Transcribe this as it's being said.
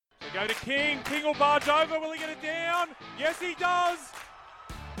Go to King. King will barge over. Will he get it down? Yes, he does.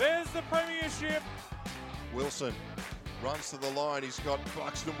 There's the premiership. Wilson runs to the line. He's got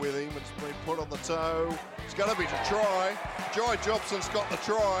Buxton with him. It's been put on the toe. It's going to be to try. Jai Jobson's got the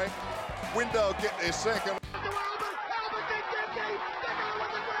try. Window get their second.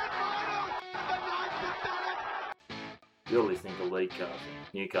 You're listening to League Castle,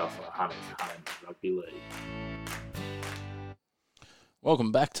 Newcastle Hunters home rugby league.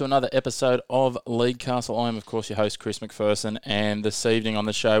 Welcome back to another episode of League Castle. I'm, of course, your host, Chris McPherson, and this evening on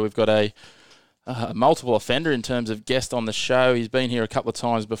the show we've got a multiple offender in terms of guest on the show. He's been here a couple of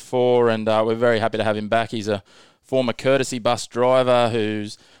times before, and we're very happy to have him back. He's a former courtesy bus driver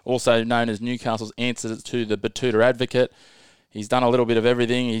who's also known as Newcastle's answer to the Batuta Advocate. He's done a little bit of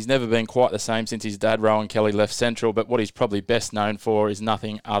everything. He's never been quite the same since his dad, Rowan Kelly, left Central, but what he's probably best known for is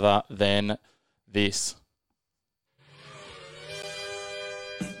nothing other than this.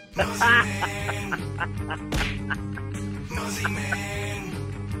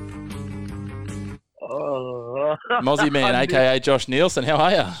 Mozzie Man, a.k.a. Josh Nielsen. How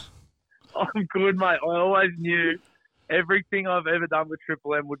are you? I'm good, mate. I always knew everything I've ever done with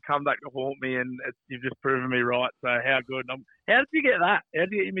Triple M would come back to haunt me, and you've just proven me right. So how good. How did you get that? How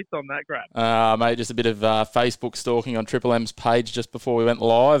did you get your mitts on that, Grab? Mate, just a bit of Facebook stalking on Triple M's page just before we went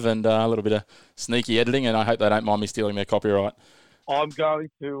live, and a little bit of sneaky editing, and I hope they don't mind me stealing their copyright. I'm going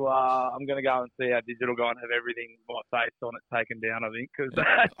to go and see our digital guy and have everything my face on it taken down, I think, because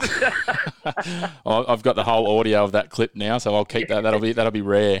I've got the whole audio of that clip now, so I'll keep that. That'll be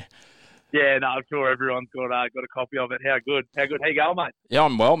rare. Yeah, no, I'm sure everyone's got a copy of it. How good? How you going, mate? Yeah,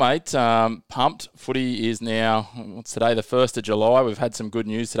 I'm well, mate. Pumped. Footy is now, what's today, the 1st of July. We've had some good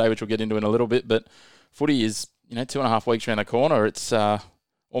news today, which we'll get into in a little bit, but footy is, 2.5 weeks around the corner. It's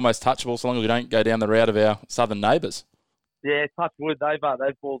almost touchable so long as we don't go down the route of our southern neighbours. Yeah, touch wood. They've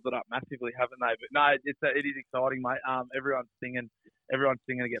balled it up massively, haven't they? But no, it is exciting, mate. Everyone's singing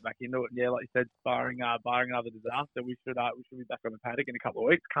to get back into it. And yeah, like you said, barring another disaster, we should be back on the paddock in a couple of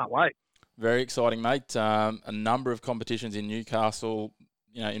weeks. Can't wait. Very exciting, mate. A number of competitions in Newcastle,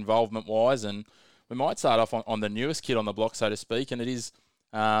 involvement-wise, and we might start off on the newest kid on the block, so to speak, and it is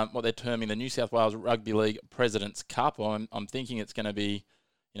what they're terming the New South Wales Rugby League President's Cup. I'm thinking it's going to be,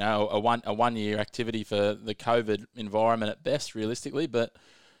 a one-year activity for the COVID environment at best, realistically, but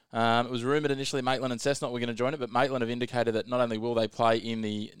it was rumoured initially Maitland and Cessnock were going to join it, but Maitland have indicated that not only will they play in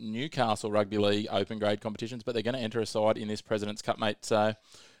the Newcastle Rugby League open grade competitions, but they're going to enter a side in this President's Cup, mate. So,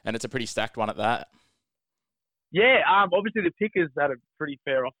 and it's a pretty stacked one at that. Yeah, obviously the Pickers had a pretty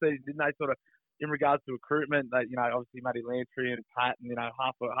fair off-season, didn't they? Sort of in regards to recruitment, that obviously Matty Lantry and Pat and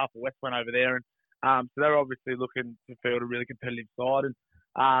half of West went over there, and so they're obviously looking to field a really competitive side. And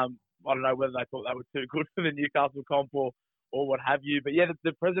I don't know whether they thought they were too good for the Newcastle comp or what have you. But yeah,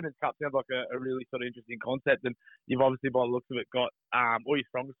 the President's Cup sounds like a really sort of interesting concept. And you've obviously, by the looks of it, got all your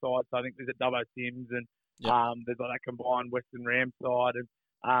stronger sides. So I think there's a Dubbo Sims and there's like that combined Western Rams side.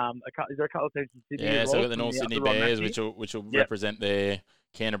 And is there a couple of teams from Sydney? Yeah, as so well, we've got the North Sydney Bears, which will represent their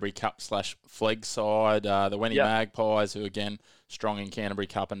Canterbury Cup / Flegg side. The Wenny Magpies, who again strong in Canterbury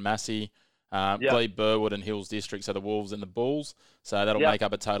Cup and Massey. Glebe, Burwood and Hills District, so the Wolves and the Bulls. So that'll make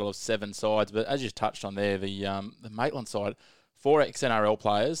up a total of 7 sides. But as you touched on there, the Maitland side, 4 ex-NRL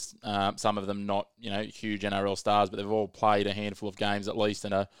players, some of them not, huge NRL stars, but they've all played a handful of games at least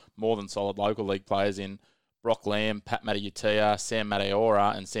and are more than solid local league players in Brock Lamb, Pat Matautia, Sam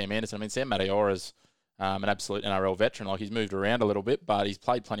Mataora and Sam Anderson. I mean, Sam Mataora's an absolute NRL veteran. Like, he's moved around a little bit, but he's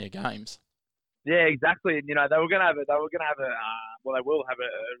played plenty of games. Yeah, exactly. And, they will have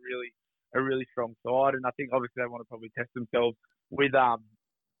a really strong side, and I think obviously they want to probably test themselves with the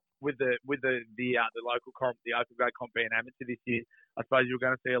local comp, the open grade comp being amateur this year. I suppose you're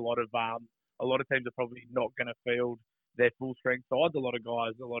going to see a lot of teams are probably not going to field their full strength sides. A lot of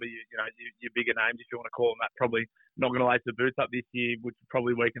guys, a lot of your bigger names, if you want to call them that, probably not going to lace the boots up this year, which would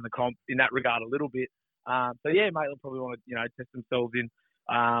probably weaken the comp in that regard a little bit. So yeah, mate, they'll probably want to test themselves in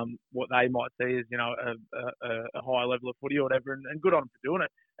what they might see as a higher level of footy or whatever, and good on them for doing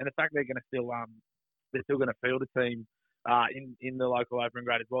it. And the fact they're going to they're still going to field a team in the local open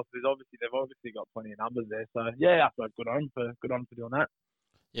grade as well. So they've obviously got plenty of numbers there. So yeah, I suppose good on them for doing that.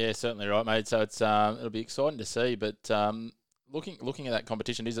 Yeah, certainly right, mate. So it's it'll be exciting to see. But looking at that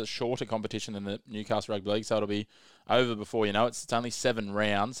competition, it is a shorter competition than the Newcastle Rugby League, so it'll be over before you know it. It's only 7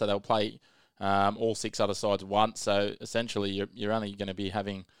 rounds, so they'll play all 6 other sides once. So essentially, you're only going to be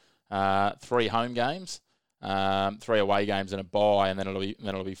having 3 home games. 3 away games and a bye, and then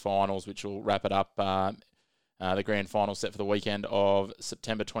it'll be finals, which will wrap it up. The grand final set for the weekend of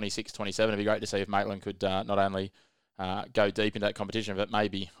September 26, 27. It'd be great to see if Maitland could not only go deep into that competition. But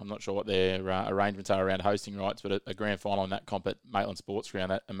maybe, I'm not sure what their arrangements are around hosting rights, but a grand final in that comp at Maitland Sports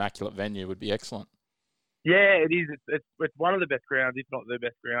Ground, that immaculate venue, would be excellent. Yeah, it is. It's one of the best grounds, if not the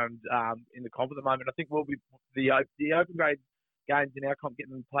best ground in the comp at the moment. I think we'll be the open grade games in our comp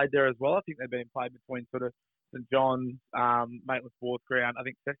getting played there as well. I think they've been played between sort of St John's, Maitland Sports Ground. I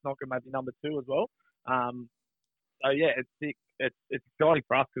think Cessnock may be number 2 as well. So yeah, it's sick. It's exciting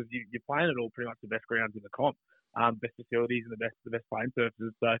for us because you're playing at all pretty much the best grounds in the comp, best facilities and the best playing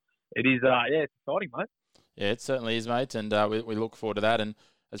surfaces. So it is. It's exciting, mate. Yeah, it certainly is, mate, and we look forward to that. And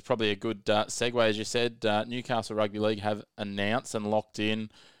it's probably a good segue, as you said. Newcastle Rugby League have announced and locked in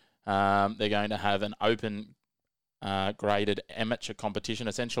they're going to have an open graded amateur competition.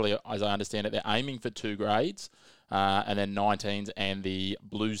 Essentially, as I understand it, they're aiming for 2 grades, and then 19s and the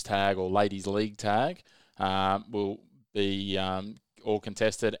Blues tag or Ladies League tag will be all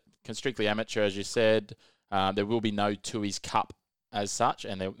contested. Strictly amateur, as you said. There will be no Tooheys Cup as such,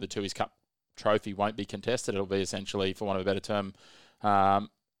 and the Tooheys Cup trophy won't be contested. It'll be essentially, for want of a better term,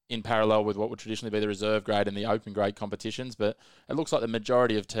 in parallel with what would traditionally be the reserve grade and the open grade competitions. But it looks like the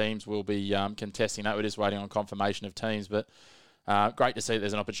majority of teams will be contesting that. We're just waiting on confirmation of teams. But great to see that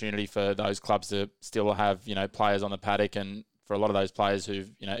there's an opportunity for those clubs to still have, players on the paddock, and for a lot of those players who've,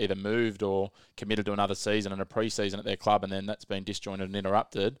 either moved or committed to another season and a pre-season at their club, and then that's been disjointed and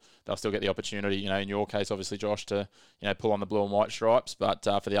interrupted, they'll still get the opportunity, in your case, obviously, Josh, to, pull on the blue and white stripes, but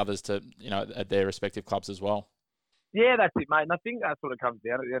for the others to, at their respective clubs as well. Yeah, that's it, mate. And I think that's what it comes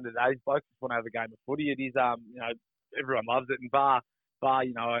down at the end of the day. Blokes just want to have a game of footy. It is, everyone loves it, and bar,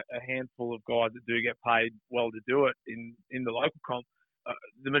 a handful of guys that do get paid well to do it in the local comp.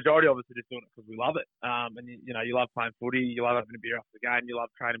 The majority of us are just doing it because we love it. And you love playing footy, you love having a beer after the game, you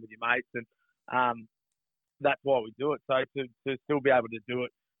love training with your mates, and that's why we do it. So to still be able to do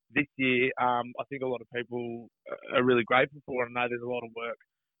it this year, I think a lot of people are really grateful for it. I know there's a lot of work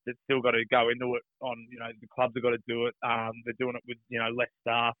that's still got to go into it. The clubs have got to do it. They're doing it with less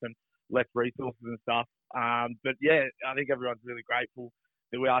staff and less resources and stuff. But yeah, I think everyone's really grateful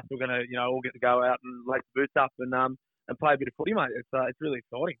that we are still going to all get to go out and lace the boots up and play a bit of footy, mate. It's really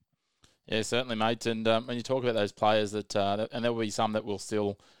exciting. Yeah, certainly, mate. And when you talk about those players and there will be some that will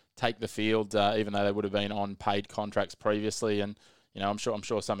still take the field, even though they would have been on paid contracts previously. And I'm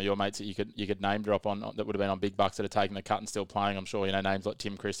sure some of your mates that you could name drop on that would have been on big bucks that are taking the cut and still playing. I'm sure names like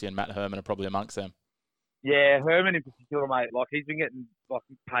Tim Christie and Matt Herman are probably amongst them. Yeah, Herman in particular, mate. Like, he's been getting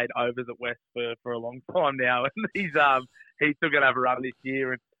paid overs at West for a long time now, and he's still going to have a run this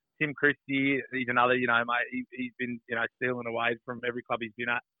year. And Tim Christie, he's another, mate. He's been stealing away from every club he's been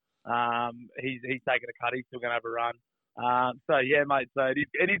at. He's taking a cut. He's still going to have a run. So yeah, mate. So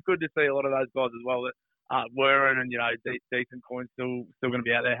it is good to see a lot of those guys as well that were and decent coins still going to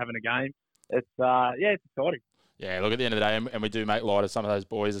be out there having a game. It's it's exciting. Yeah, look, at the end of the day, and we do make light of some of those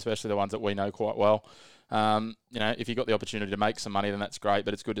boys, especially the ones that we know quite well. If you got the opportunity to make some money, then that's great.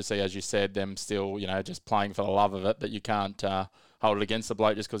 But it's good to see, as you said, them still, just playing for the love of it. That you can't hold it against the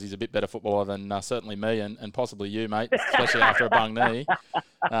bloke just because he's a bit better footballer than certainly me and possibly you, mate, especially after a bung knee.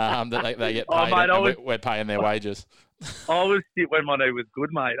 That they get paid, and we're paying their wages. I was shit when my knee was good,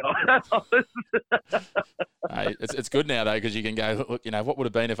 mate. Hey, it's good now though, because you can go, look, what would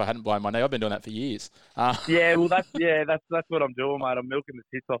have been if I hadn't blown my knee? I've been doing that for years. Yeah, well, that's what I'm doing, mate. I'm milking the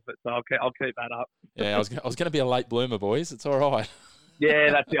tits off it, so I'll keep that up. Yeah, I was going to be a late bloomer, boys. It's all right.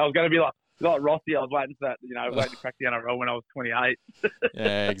 Yeah, that's it. I was going to be like Rossi. I was waiting for that, waiting to crack the NRL when I was 28.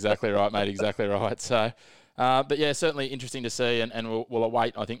 Yeah, exactly right, mate. Exactly right. So. But yeah, certainly interesting to see, and we'll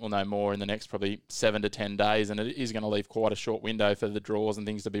await. I think we'll know more in the next probably 7 to 10 days, and it is going to leave quite a short window for the draws and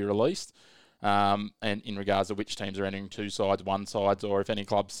things to be released. And in regards to which teams are entering 2 sides, 1 sides, or if any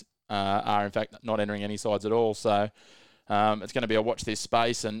clubs are in fact not entering any sides at all. So it's going to be a watch this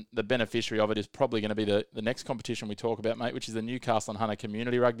space, and the beneficiary of it is probably going to be the next competition we talk about, mate, which is the Newcastle and Hunter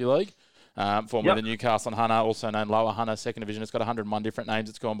Community Rugby League. Formerly the Newcastle and Hunter, also known Lower Hunter, second division. It's got 101 different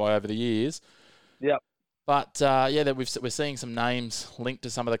names it's gone by over the years. Yep. But, we're seeing some names linked to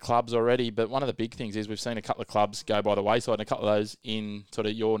some of the clubs already. But one of the big things is we've seen a couple of clubs go by the wayside, and a couple of those in sort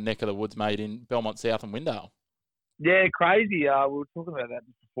of your neck of the woods, mate, in Belmont South and Windale. Yeah, crazy. We were talking about that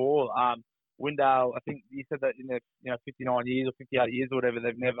just before. Windale, I think you said that in the 59 years or 58 years or whatever,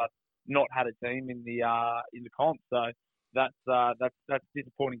 they've never not had a team in the comp. So that's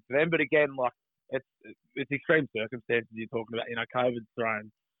disappointing for them. But again, it's extreme circumstances you're talking about. COVID's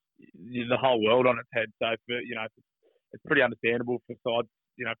thrown the whole world on its head. So it's pretty understandable for sides,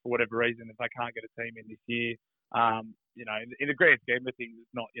 for whatever reason, if they can't get a team in this year. In the grand scheme of things,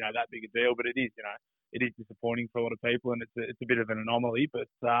 it's not that big a deal, but it is it is disappointing for a lot of people, and it's a bit of an anomaly. But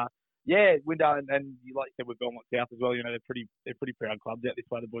yeah, Window and you like you said with Belmont South as well. You know, they're pretty proud clubs out this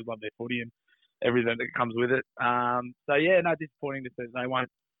way. The boys love their footy and everything that comes with it. So yeah, no, disappointing to see they won't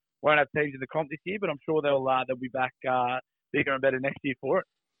have teams in the comp this year, but I'm sure they'll be back bigger and better next year for it.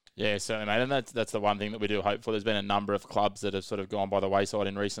 Yeah, certainly, mate. And that's the one thing that we do hope for. There's been a number of clubs that have sort of gone by the wayside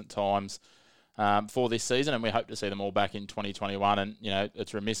in recent times for this season, and we hope to see them all back in 2021. And, you know,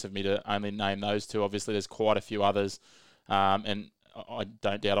 it's remiss of me to only name those two. Obviously, there's quite a few others, and I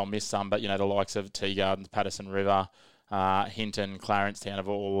don't doubt I'll miss some, but, you know, the likes of Tea Gardens, Patterson River, Hinton, Clarencetown have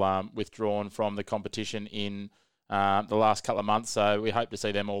all withdrawn from the competition in the last couple of months. So we hope to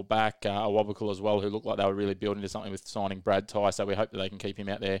see them all back. Awabakal as well, who looked like they were really building to something with signing Brad Ty. So we hope that they can keep him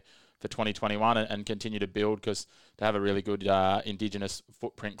out there for 2021 and continue to build, because to have a really good Indigenous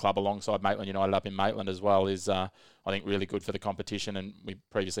footprint club alongside Maitland United up in Maitland as well is, I think, really good for the competition. And we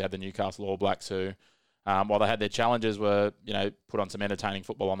previously had the Newcastle All Blacks who, while they had their challenges, were, you know, put on some entertaining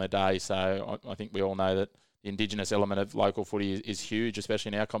football on their day. So I think we all know that the Indigenous element of local footy is huge,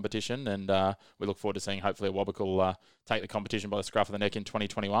 especially in our competition, and we look forward to seeing hopefully Awabakal take the competition by the scruff of the neck in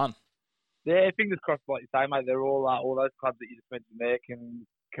 2021. Yeah, fingers crossed, like you say, mate. They're all those clubs that you just mentioned there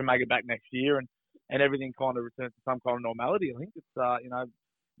can make it back next year, and everything kind of returns to some kind of normality. I think it's you know,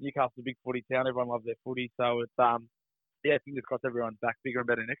 Newcastle's a big footy town. Everyone loves their footy, so it's yeah, fingers crossed everyone's back bigger and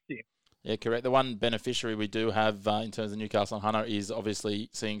better next year. Yeah, correct. The one beneficiary we do have in terms of Newcastle and Hunter is obviously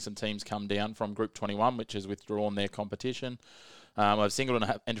seeing some teams come down from Group 21, which has withdrawn their competition. I've Singleton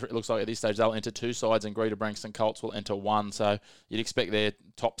it looks like at this stage they'll enter 2 sides, and Greater Branxton Colts will enter 1. So you'd expect their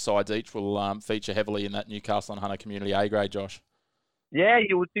top sides each will feature heavily in that Newcastle and Hunter Community A grade, Josh. Yeah,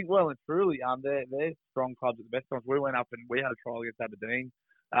 you would think well and truly. They're strong clubs at the best times. We went up and we had a trial against Aberdeen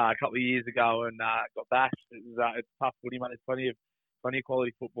a couple of years ago and got bashed. It's tough footy, mate. There's plenty of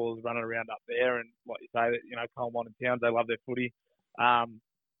quality footballers running around up there, and like you say, you know, Colmont and Towns, they love their footy.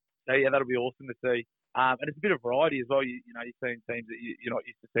 So yeah, that'll be awesome to see. And it's a bit of variety as well. You know, you're seeing teams that you're not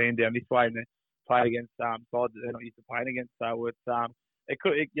used to seeing down this way, and they're playing against sides that they're not used to playing against. So it's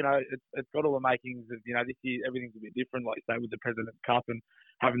got all the makings of, you know, this year everything's a bit different, like you say, with the President's Cup and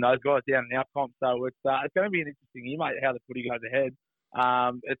having those guys down in our comp. So it's going to be an interesting year, mate, how the footy goes ahead.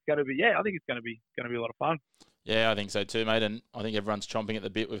 It's going to be, I think it's going to be a lot of fun. Yeah, I think so too, mate. And I think everyone's chomping at the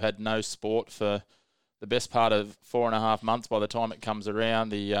bit. We've had no sport for the best part of 4.5 months. By the time it comes around,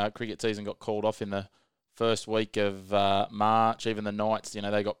 the cricket season got called off in the first week of March. Even the Knights, you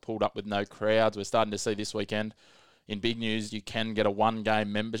know, they got pulled up with no crowds. We're starting to see this weekend. In big news, you can get a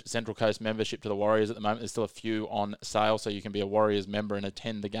 1-game Central Coast membership to the Warriors at the moment. There's still a few on sale, so you can be a Warriors member and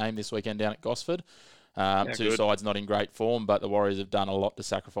attend the game this weekend down at Gosford. Two sides not in great form, but the Warriors have done a lot to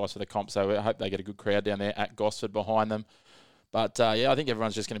sacrifice for the comp, so I hope they get a good crowd down there at Gosford behind them. But, I think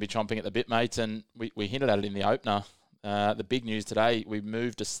everyone's just going to be chomping at the bit, mates, and we hinted at it in the opener. The big news today, we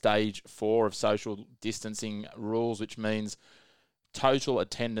moved to stage 4 of social distancing rules, which means total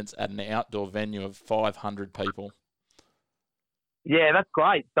attendance at an outdoor venue of 500 people. Yeah, that's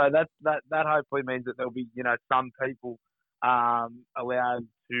great. So that hopefully means that there'll be, you know, some people allowed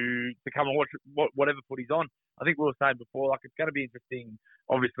to come and watch whatever footy's on. I think we were saying before, like, it's going to be interesting.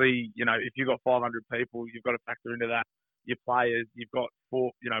 Obviously, you know, if you've got 500 people, you've got to factor into that your players. You've got 4,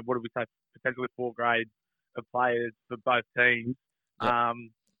 you know, what do we say, potentially 4 grades of players for both teams.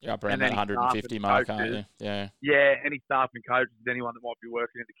 Yeah, around that 150 mark, aren't you? Yeah. Yeah, any staff and coaches, anyone that might be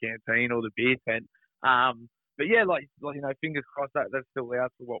working in the canteen or the beer tent. But yeah, like you know, fingers crossed that still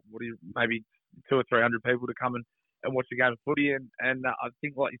allows for maybe 200 or 300 people to come and watch a game of footy, and I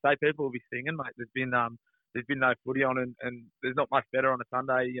think, like you say, people will be singing, mate. There's been no footy on, and there's not much better on a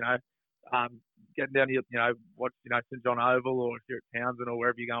Sunday, you know, getting down here, you know, watch, you know, St John Oval, or if you're at Townsend or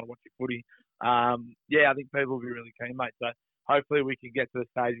wherever you're going to watch your footy. I think people will be really keen, mate. So hopefully we can get to the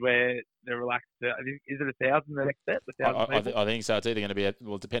stage where they're relaxed. Is it 1,000 the next step? I think so. It's either going to be,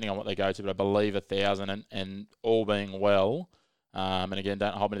 depending on what they go to, but I believe 1,000, and all being well. And again,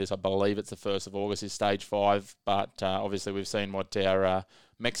 don't hold me to this. I believe it's the 1st of August is stage 5, but obviously we've seen what our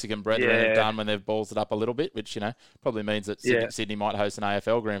Mexican brethren have done when they've ballsed it up a little bit, which, you know, probably means that Sydney might host an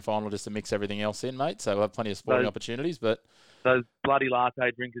AFL grand final just to mix everything else in, mate. So we'll have plenty of sporting opportunities. But those bloody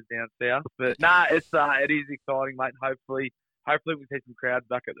latte drinkers down south. But it is exciting, mate. Hopefully we see some crowds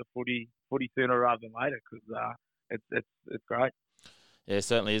back at the footy sooner rather than later, because it's great. Yeah, it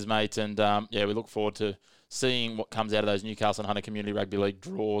certainly is, mate. And we look forward to seeing what comes out of those Newcastle and Hunter Community Rugby League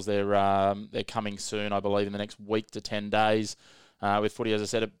draws. They're coming soon, I believe, in the next week to 10 days. With footy, as I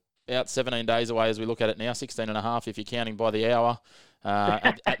said, about 17 days away as we look at it now, 16 and a half if you're counting by the hour.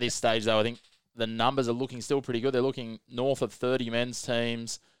 At this stage, though, I think the numbers are looking still pretty good. They're looking north of 30 men's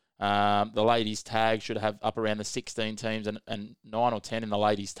teams, The ladies tag should have up around the 16 teams and 9 or 10 in the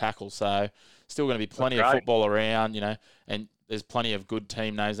ladies tackle. So still going to be plenty of football around, and there's plenty of good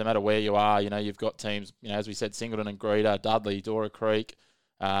team names no matter where you are. You've got teams, as we said, Singleton and Greta, Dudley, Dora Creek,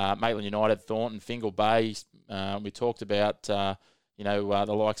 Maitland United, Thornton, Fingal Bay. We talked about, the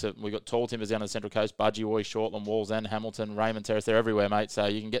likes of, we've got Tall Timbers down on the Central Coast, Budgie, Shortland, Wallsend, Hamilton, Raymond Terrace. They're everywhere, mate. So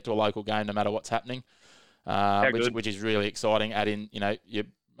you can get to a local game no matter what's happening, which is really exciting. Add in, your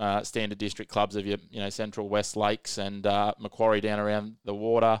standard district clubs of your, Central West Lakes and Macquarie down around the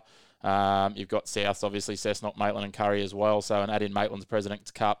water. You've got Souths, obviously, Cessnock, Maitland and Curry as well. So, and add in Maitland's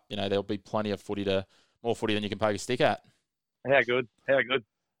President's Cup, there'll be plenty of more footy than you can poke a stick at. How good.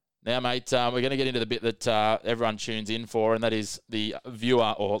 Now, mate, we're going to get into the bit that everyone tunes in for, and that is the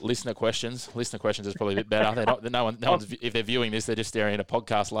viewer or listener questions. Listener questions is probably a bit better. No one's, if they're viewing this, they're just staring at a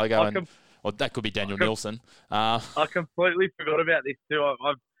podcast logo, or that could be Daniel Nielsen. I completely forgot about this too.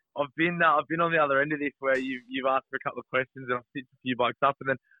 I've been on the other end of this where you've asked for a couple of questions and I've stitched a few blokes up, and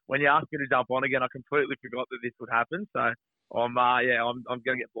then when you asked me to jump on again, I completely forgot that this would happen. So I'm going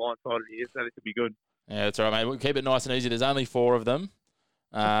to get blindsided here, so this will be good. Yeah, that's all right, mate. We'll keep it nice and easy. There's only 4 of them.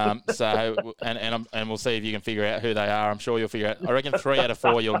 So and we'll see if you can figure out who they are. I'm sure you'll figure out. I reckon 3 out of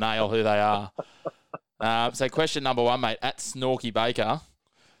 4 you'll nail who they are. So question number 1, mate, at Snorky Baker.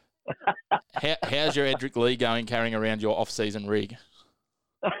 How's your Edric Lee going carrying around your off-season rig?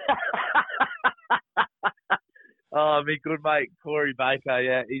 My good mate Corey Baker.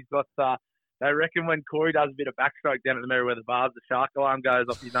 Yeah, he's got. They reckon when Corey does a bit of backstroke down at the Merriweather Bars, the shark alarm goes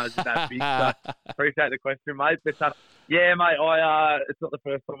off his nose with that big. So appreciate the question, mate. But yeah, mate, it's not the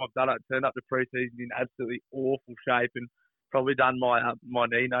first time I've done it. Turned up to pre-season in absolutely awful shape and probably done my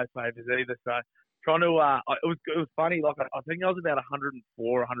knee no favours either. So trying to, it was funny. Like I think I was about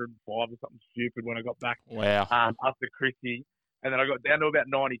 104, 105 or something stupid when I got back. Wow. After Chrissy. And then I got down to about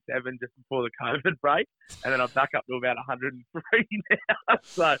 97 just before the COVID break, and then I'm back up to about 103 now.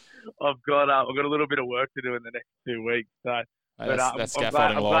 So I've got a little bit of work to do in the next 2 weeks. So, that's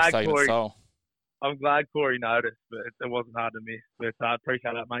scaffolding life's taking its toll. I'm glad Corey noticed, but it wasn't hard to miss. But I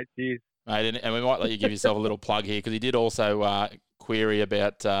appreciate that, mate. Cheers. Mate, and we might let you give yourself a little plug here because he did also query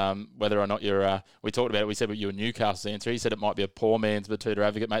about whether or not you're. We talked about it. We said you were Newcastle's answer. He said it might be a poor man's Batuta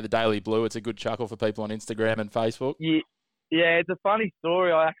advocate, mate. The Daily Blue. It's a good chuckle for people on Instagram and Facebook. Yeah, it's a funny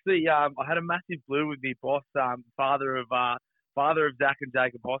story. I actually I had a massive blue with me boss, father of Zach and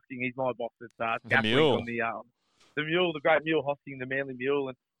Jacob Hosking. He's my boss at the Mule. On the Mule, the great Mule Hosking, the Manly Mule,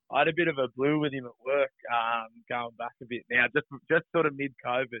 and I had a bit of a blue with him at work, going back a bit now, just sort of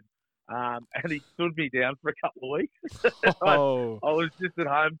mid-COVID, and he stood me down for a couple of weeks. I was just at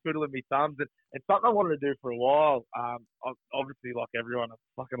home twiddling my thumbs, and it's something I wanted to do for a while. Obviously, like everyone, I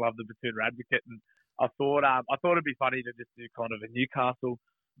fucking love the Batuta advocate, and I thought it'd be funny to just do kind of a Newcastle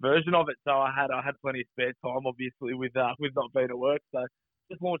version of it. So I had plenty of spare time, obviously, with not being at work. So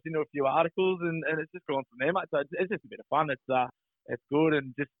just launched into a few articles, and it's just gone from there, mate. So it's just a bit of fun. It's good,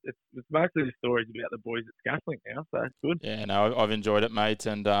 and just it's mostly the stories about the boys at Scaflink now. So it's good. Yeah, no, I've enjoyed it, mate,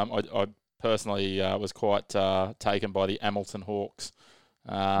 and I personally was quite taken by the Hamilton Hawks.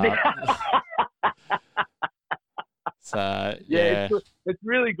 So yeah, it's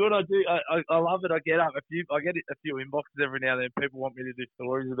really good. I love it. I get a few inboxes every now and then. People want me to do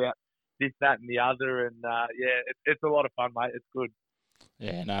stories about this, that, and the other, and it's a lot of fun, mate. It's good.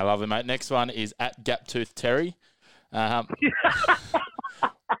 Yeah, no, I love it, mate. Next one is at Gaptooth Terry. Why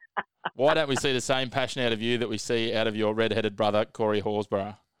don't we see the same passion out of you that we see out of your red-headed brother Corey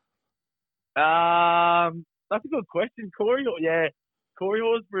Horsburgh? That's a good question, Corey. Yeah, Corey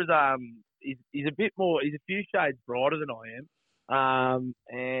Horsburgh's he's a bit more. He's a few shades brighter than I am,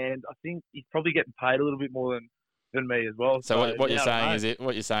 and I think he's probably getting paid a little bit more than me as well. So what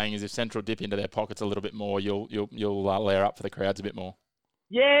you're saying is if Central dip into their pockets a little bit more, you'll layer up for the crowds a bit more.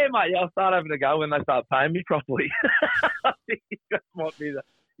 Yeah, mate. Yeah, I'll start having a go when they start paying me properly. I think that might be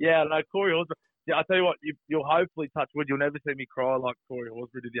no, Corey Horsburgh. Yeah, I tell you what, you'll hopefully touch wood. You'll never see me cry like Corey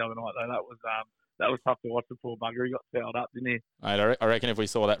Horsburgh did the other night, though. That was tough to watch. The poor bugger. He got fouled up, didn't he? Mate, I reckon if we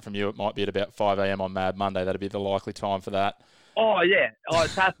saw that from you, it might be at about 5 a.m. on Mad Monday. That'd be the likely time for that. Oh, yeah. Oh,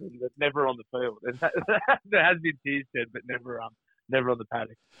 it's happened, but never on the field. There has been tears shed, but never on the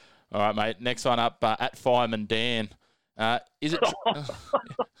paddock. All right, mate. Next one up, at Fireman Dan. Is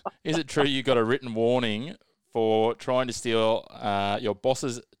it true you got a written warning for trying to steal your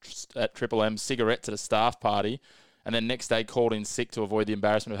boss's at Triple M cigarettes at a staff party, and then next day called in sick to avoid the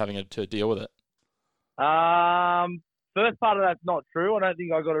embarrassment of having to deal with it? First part of that's not true. I don't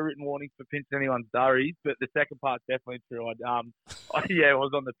think I got a written warning for pinching anyone's durries, but the second part's definitely true. I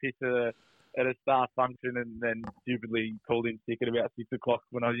was on the piss at a staff function and then stupidly called in sick at about 6 o'clock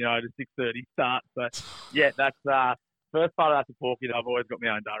when I was, at a 6:30 start. So, yeah, that's first part of that's a porky. I've always got my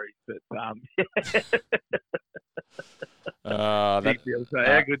own durries, but big deal.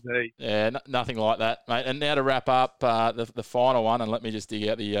 So, good to see. Yeah, nothing like that, mate. And now to wrap up the final one, and let me just dig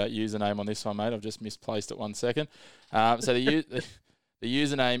out the username on this one, mate. I've just misplaced it 1 second. So the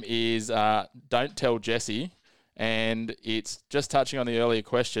username is Don't Tell Jesse, and it's just touching on the earlier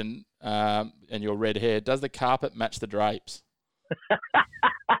question and your red hair. Does the carpet match the drapes?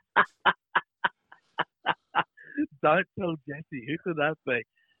 Don't tell Jesse. Who could that be?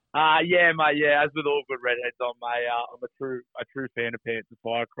 Yeah, mate. Yeah, as with all good redheads, I'm a true fan of Pants and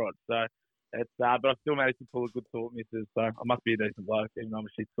Fire Crotch. So it's but I still managed to pull a good sort, missus. So I must be a decent bloke, even though I'm a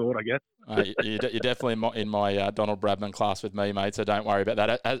shit sort, I guess. You're definitely in my Donald Bradman class with me, mate. So don't worry about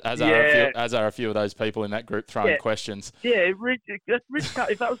that. As are a few of those people in that group throwing questions. Yeah, Rich.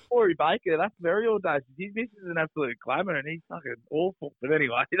 If that was Corey Baker, that's very audacious. His missus is an absolute glamour, and he's fucking awful. But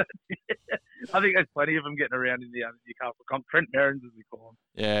anyway, I think there's plenty of them getting around in the Newcastle comp. Trent Merrins, as we call him.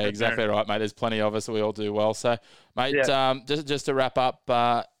 Yeah, exactly right, mate. There's plenty of us. We all do well. So, mate, just to wrap up,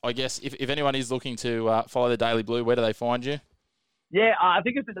 I guess if anyone is looking to follow the Daily Blue, where do they find you? Yeah, I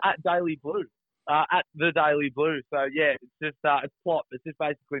think it's at Daily Blue, at the Daily Blue. So yeah, it's just it's plot. It's just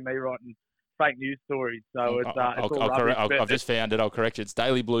basically me writing fake news stories. So it's I've just found it. I'll correct you. It's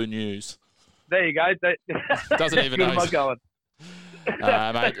Daily Blue News. There you go. Doesn't even know. Good am I going?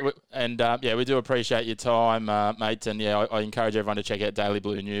 Mate, and we do appreciate your time, mate. And I encourage everyone to check out Daily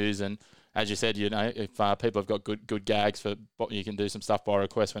Blue News. And as you said, if people have got good gags you can do some stuff by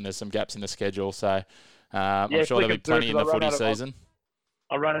request when there's some gaps in the schedule. So I'm sure there'll be plenty in the footy season.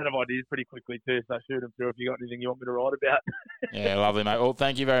 I run out of ideas pretty quickly too, so shoot them through if you got anything you want me to write about. Yeah, lovely, mate. Well,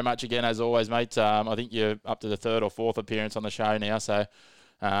 thank you very much again, as always, mate. I think you're up to the third or fourth appearance on the show now, so.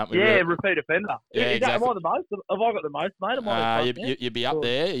 Repeat offender. Yeah, exactly. Am I the most? Have I got the most, mate? You'd be up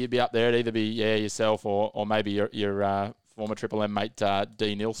there. You'd be up there. It'd either be yourself or maybe your former Triple M mate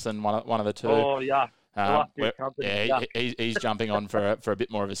D Nielsen, one of the two. Oh yeah. He's jumping on for a bit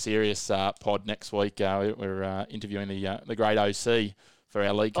more of a serious pod next week. We're interviewing the great OC for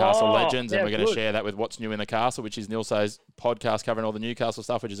our League Castle Legends, and we're going to share that with What's New in the Castle, which is Nilso's podcast covering all the Newcastle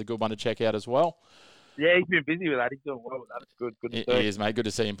stuff, which is a good one to check out as well. Yeah, he's been busy with that. He's doing well with that. It's good. Good to see. He is, mate. Good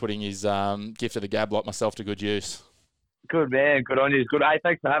to see him putting his gift of the gab like myself to good use. Good, man. Good on you. Good. Hey,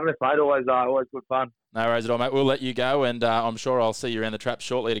 thanks for having us, mate. Always good fun. No worries at all, mate. We'll let you go, and I'm sure I'll see you around the trap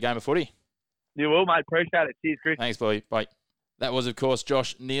shortly at a game of footy. You will, mate. Appreciate it. Cheers, Chris. Thanks, boy. Bye. That was, of course,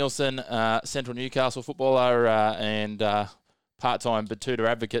 Josh Nielsen, Central Newcastle footballer and part-time Batuta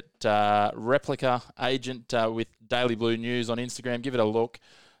advocate, replica agent with Daily Blue News on Instagram. Give it a look.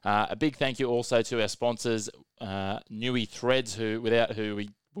 A big thank you also to our sponsors, Newy Threads, without who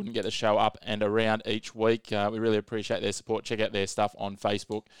we wouldn't get the show up and around each week. We really appreciate their support. Check out their stuff on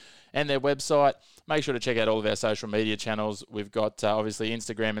Facebook and their website. Make sure to check out all of our social media channels. We've got obviously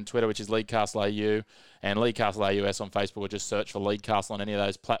Instagram and Twitter, which is League Castle AU, and League Castle AUS on Facebook. Or just search for League Castle on any of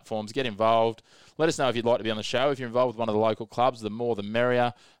those platforms. Get involved. Let us know if you'd like to be on the show. If you're involved with one of the local clubs, the more the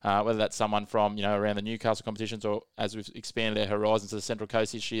merrier. Whether that's someone from around the Newcastle competitions, or as we've expanded our horizons to the Central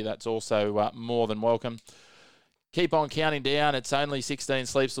Coast this year, that's also more than welcome. Keep on counting down. It's only 16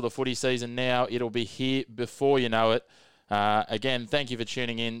 sleeps till the footy season now. It'll be here before you know it. Again, thank you for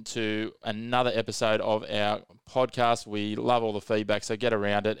tuning in to another episode of our podcast. We love all the feedback, so get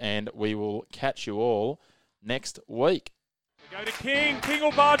around it, and we will catch you all next week. Go to King. King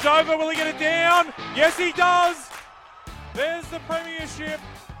will barge over. Will he get it down? Yes, he does. There's the premiership.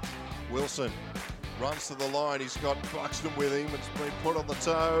 Wilson runs to the line. He's got Buxton with him. It's been put on the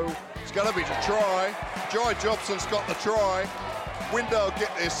toe. It's going to be to try. Jai Jobson's got the try. Window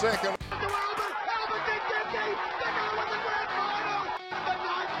get their second.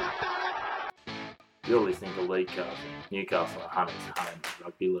 You're listening to League Castle, Newcastle Hunters Home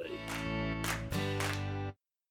Rugby League.